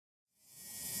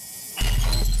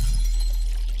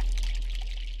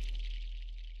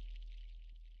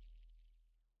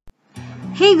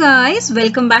Hey guys,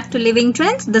 welcome back to Living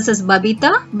Trends. This is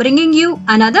Babita bringing you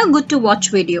another good to watch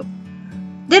video.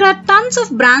 There are tons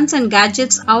of brands and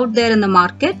gadgets out there in the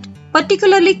market,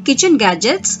 particularly kitchen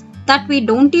gadgets that we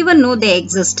don't even know they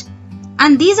exist.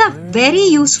 And these are very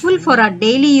useful for our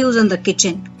daily use in the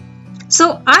kitchen.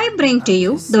 So I bring to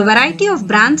you the variety of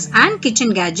brands and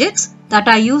kitchen gadgets that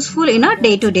are useful in our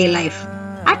day-to-day life.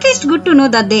 At least good to know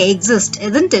that they exist,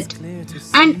 isn't it?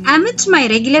 And amidst my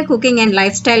regular cooking and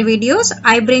lifestyle videos,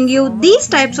 I bring you these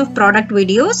types of product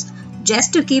videos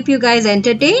just to keep you guys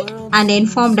entertained and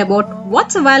informed about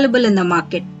what's available in the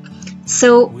market.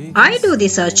 So I do the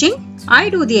searching, I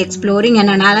do the exploring and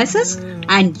analysis,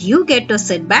 and you get to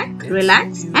sit back,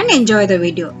 relax and enjoy the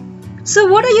video. So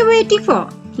what are you waiting for?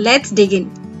 Let's dig in.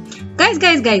 Guys,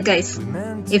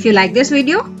 if you like this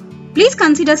video, please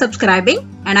consider subscribing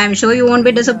and I'm sure you won't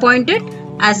be disappointed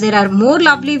as there are more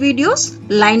lovely videos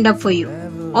lined up for you.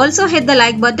 Also hit the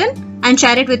like button and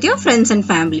share it with your friends and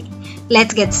family.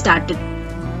 Let's get started.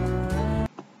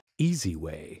 Easy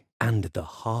way and the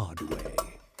hard way.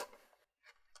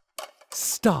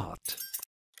 Start.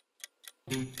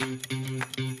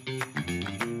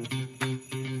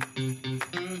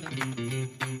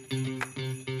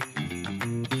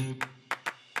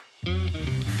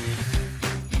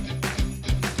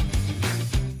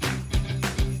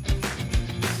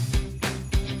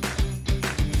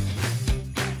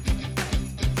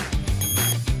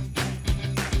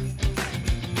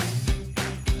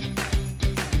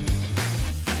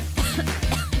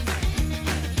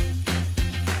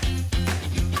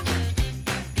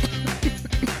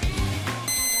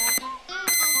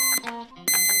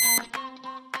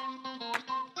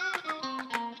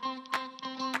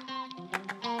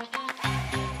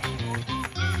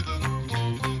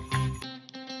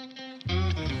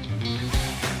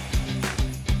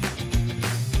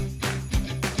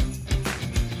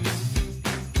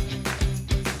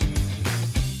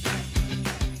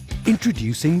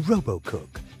 Introducing Robocook,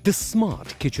 the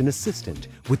smart kitchen assistant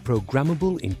with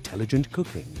programmable intelligent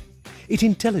cooking. It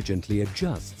intelligently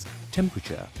adjusts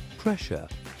temperature, pressure,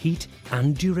 heat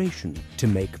and duration to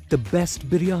make the best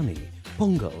biryani,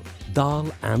 pongal,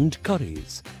 dal and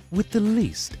curries with the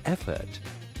least effort.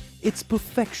 It's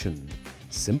perfection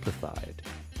simplified.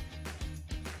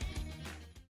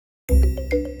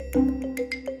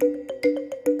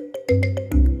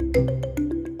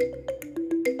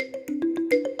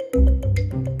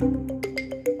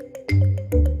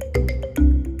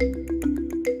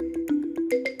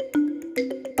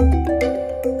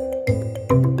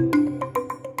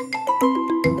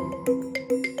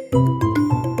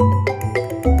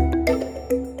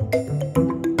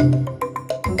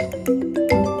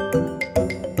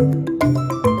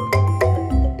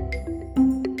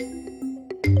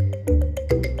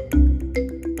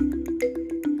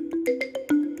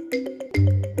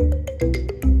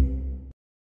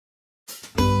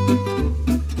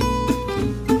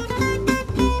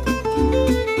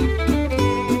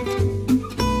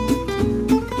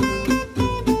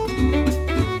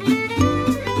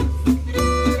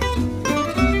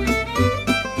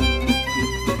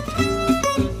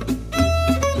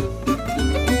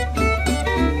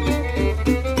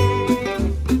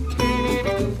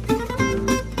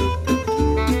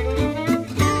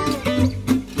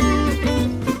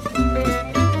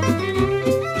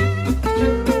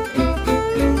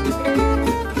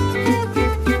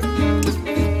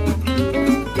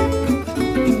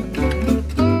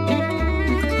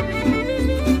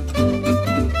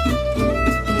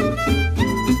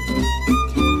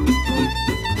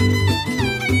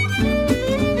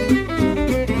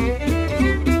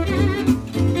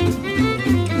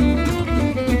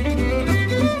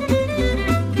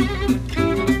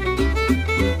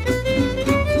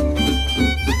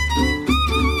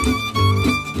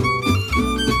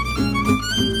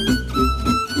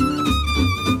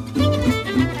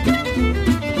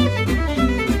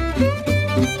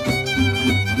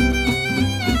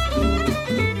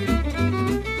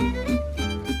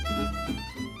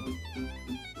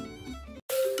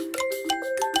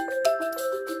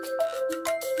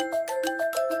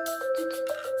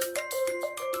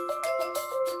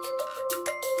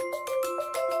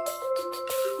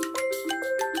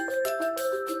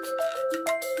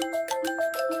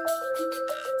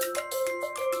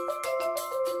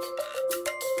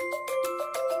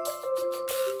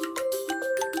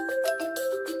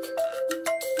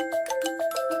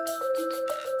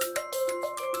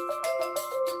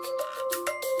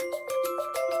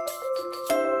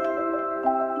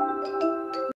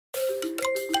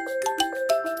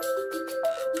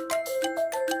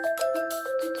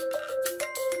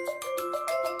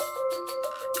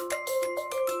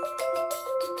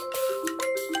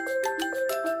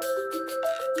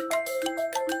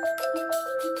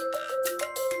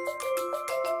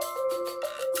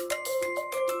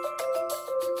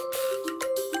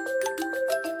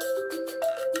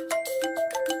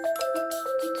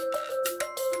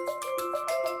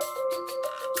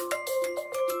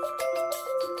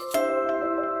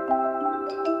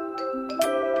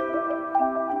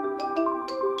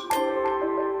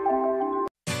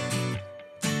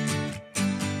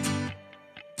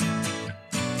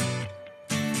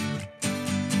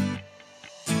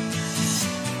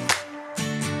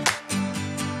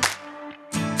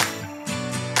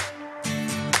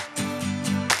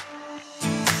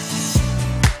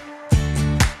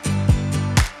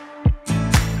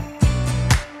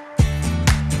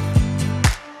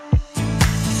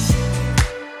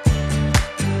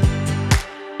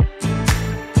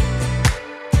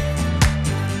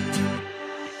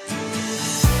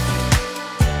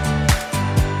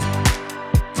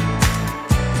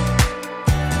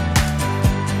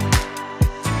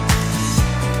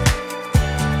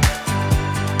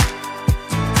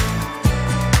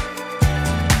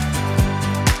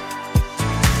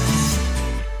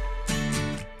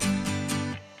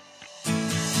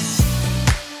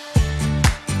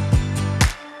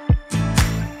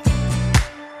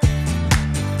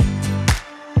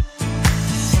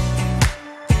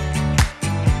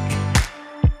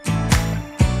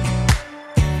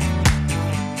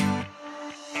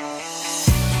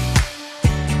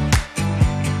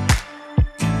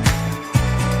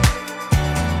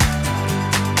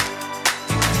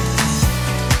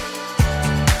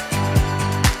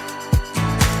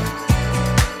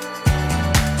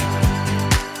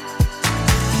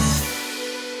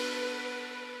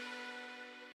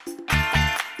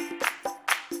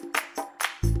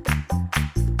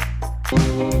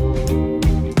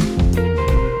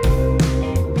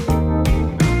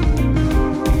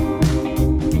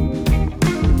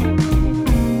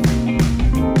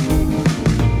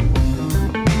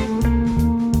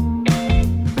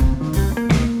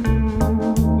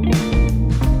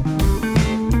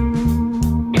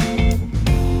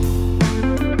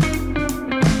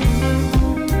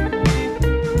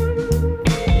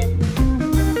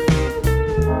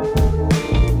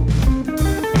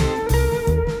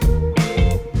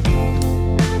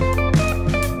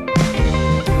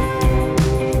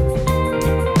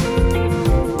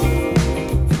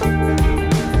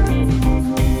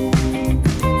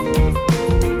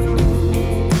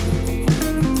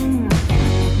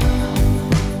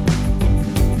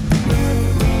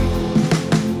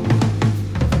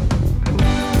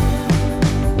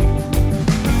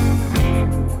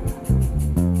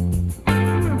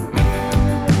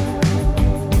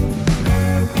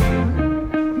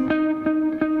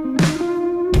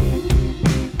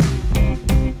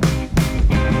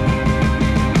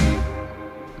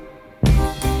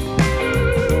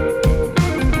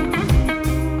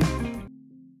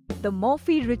 The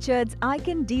Morphy Richards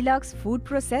Icon Deluxe Food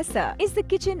Processor is the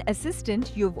kitchen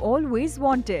assistant you've always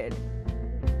wanted.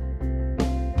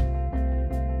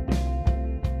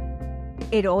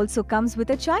 It also comes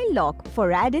with a child lock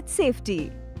for added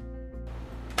safety.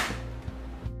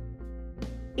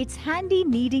 Its handy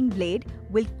kneading blade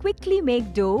will quickly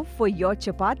make dough for your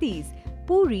chapatis,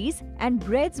 puris and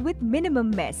breads with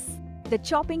minimum mess. The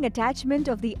chopping attachment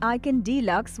of the Icon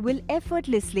Deluxe will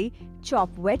effortlessly chop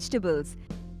vegetables,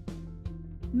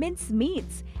 mince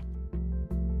meats,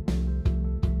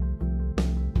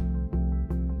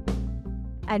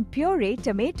 and puree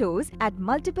tomatoes at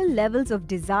multiple levels of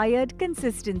desired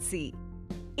consistency.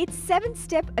 Its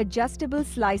 7-step adjustable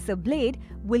slicer blade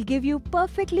will give you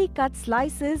perfectly cut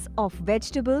slices of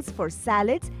vegetables for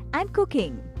salads and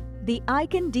cooking. The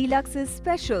Icon Deluxe's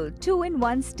special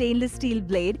 2-in-1 stainless steel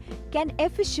blade can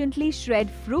efficiently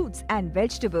shred fruits and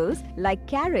vegetables like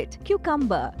carrot,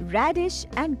 cucumber, radish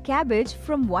and cabbage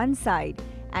from one side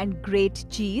and grate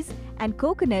cheese and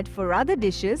coconut for other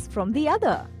dishes from the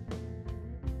other.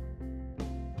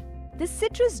 The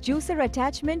citrus juicer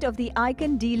attachment of the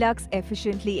Icon Deluxe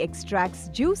efficiently extracts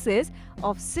juices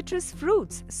of citrus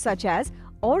fruits such as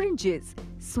oranges,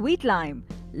 sweet lime,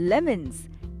 lemons,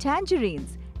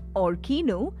 tangerines,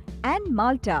 orchino and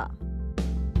malta.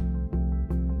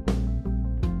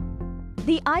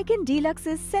 The Icon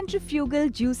Deluxe's centrifugal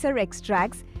juicer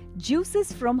extracts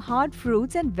juices from hard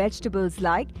fruits and vegetables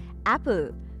like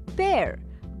apple, pear,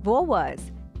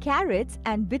 guavas, carrots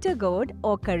and bitter gourd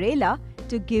or karela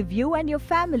to give you and your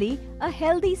family a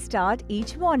healthy start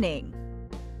each morning.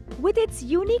 With its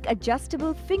unique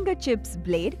adjustable finger chips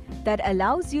blade that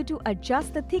allows you to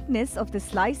adjust the thickness of the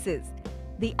slices,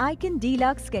 the Icon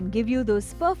Deluxe can give you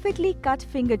those perfectly cut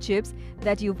finger chips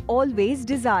that you've always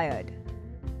desired.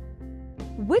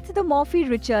 With the Morphy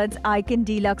Richards Icon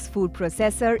Deluxe Food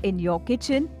Processor in your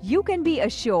kitchen, you can be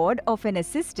assured of an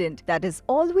assistant that is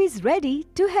always ready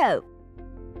to help.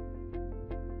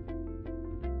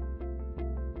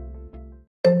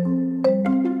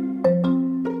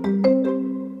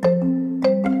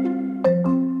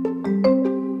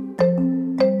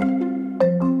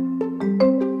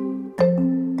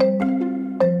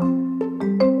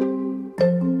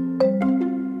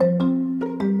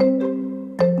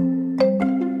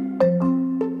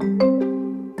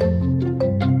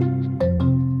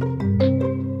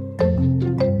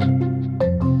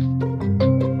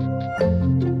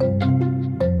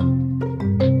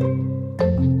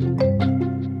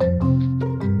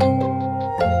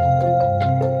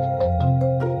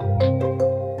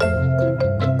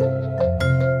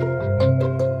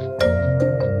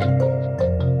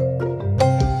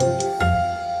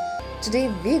 Today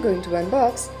we're going to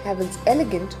unbox Havells'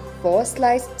 elegant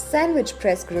 4-slice sandwich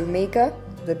press grill maker,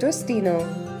 the Tostino.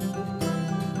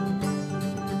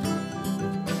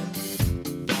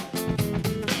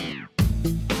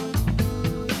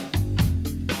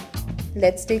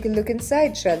 Let's take a look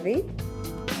inside, shall we?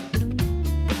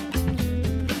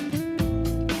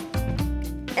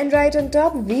 And right on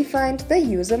top we find the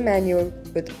user manual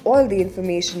with all the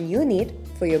information you need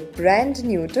for your brand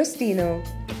new Tostino.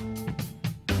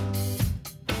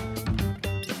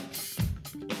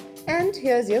 And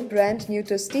here's your brand new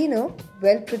Tostino,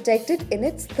 well protected in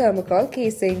its thermocol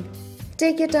casing.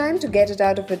 Take your time to get it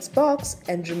out of its box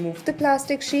and remove the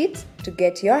plastic sheets to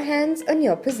get your hands on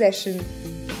your possession.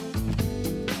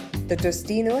 The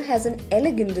Tostino has an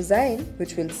elegant design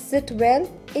which will sit well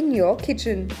in your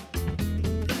kitchen.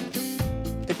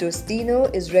 The Tostino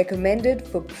is recommended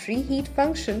for preheat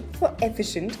function for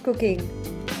efficient cooking.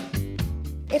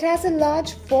 It has a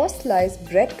large 4-slice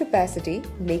bread capacity,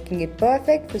 making it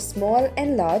perfect for small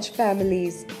and large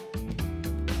families.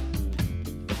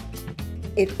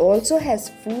 It also has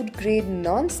food-grade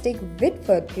non-stick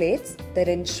Whitford plates that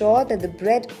ensure that the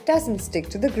bread doesn't stick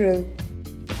to the grill.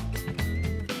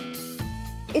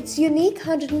 Its unique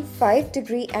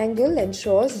 105-degree angle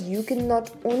ensures you can not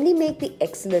only make the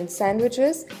excellent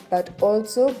sandwiches but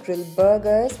also grill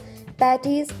burgers,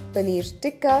 patties, paneer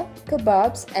tikka,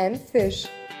 kebabs and fish.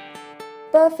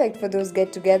 Perfect for those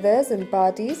get-togethers and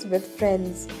parties with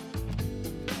friends.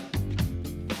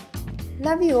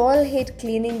 Now we all hate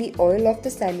cleaning the oil off the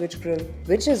sandwich grill,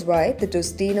 which is why the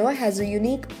Tostino has a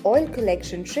unique oil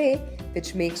collection tray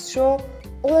which makes sure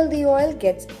all the oil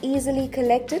gets easily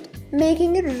collected,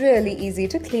 making it really easy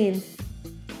to clean.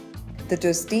 The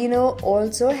Tostino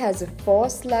also has a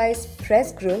 4-slice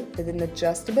press grill with an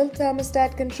adjustable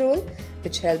thermostat control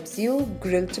which helps you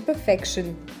grill to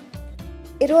perfection.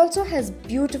 It also has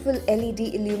beautiful LED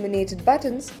illuminated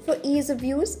buttons for ease of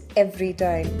use every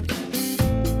time.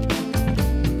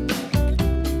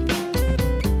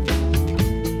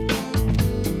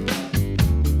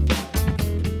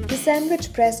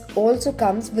 sandwich press also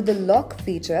comes with a lock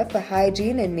feature for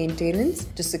hygiene and maintenance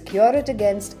to secure it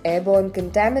against airborne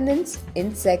contaminants,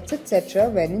 insects, etc.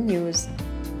 when in use.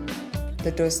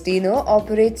 The Tostino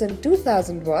operates on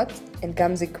 2000 watts and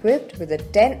comes equipped with a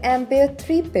 10 ampere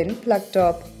 3-pin plug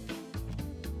top.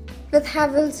 With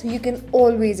Havells, you can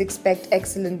always expect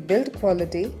excellent build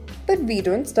quality, but we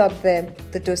don't stop there.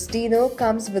 The Tostino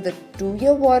comes with a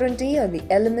 2-year warranty on the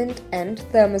element and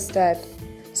thermostat.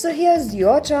 So here's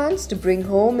your chance to bring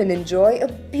home and enjoy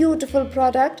a beautiful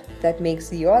product that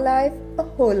makes your life a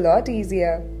whole lot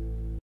easier.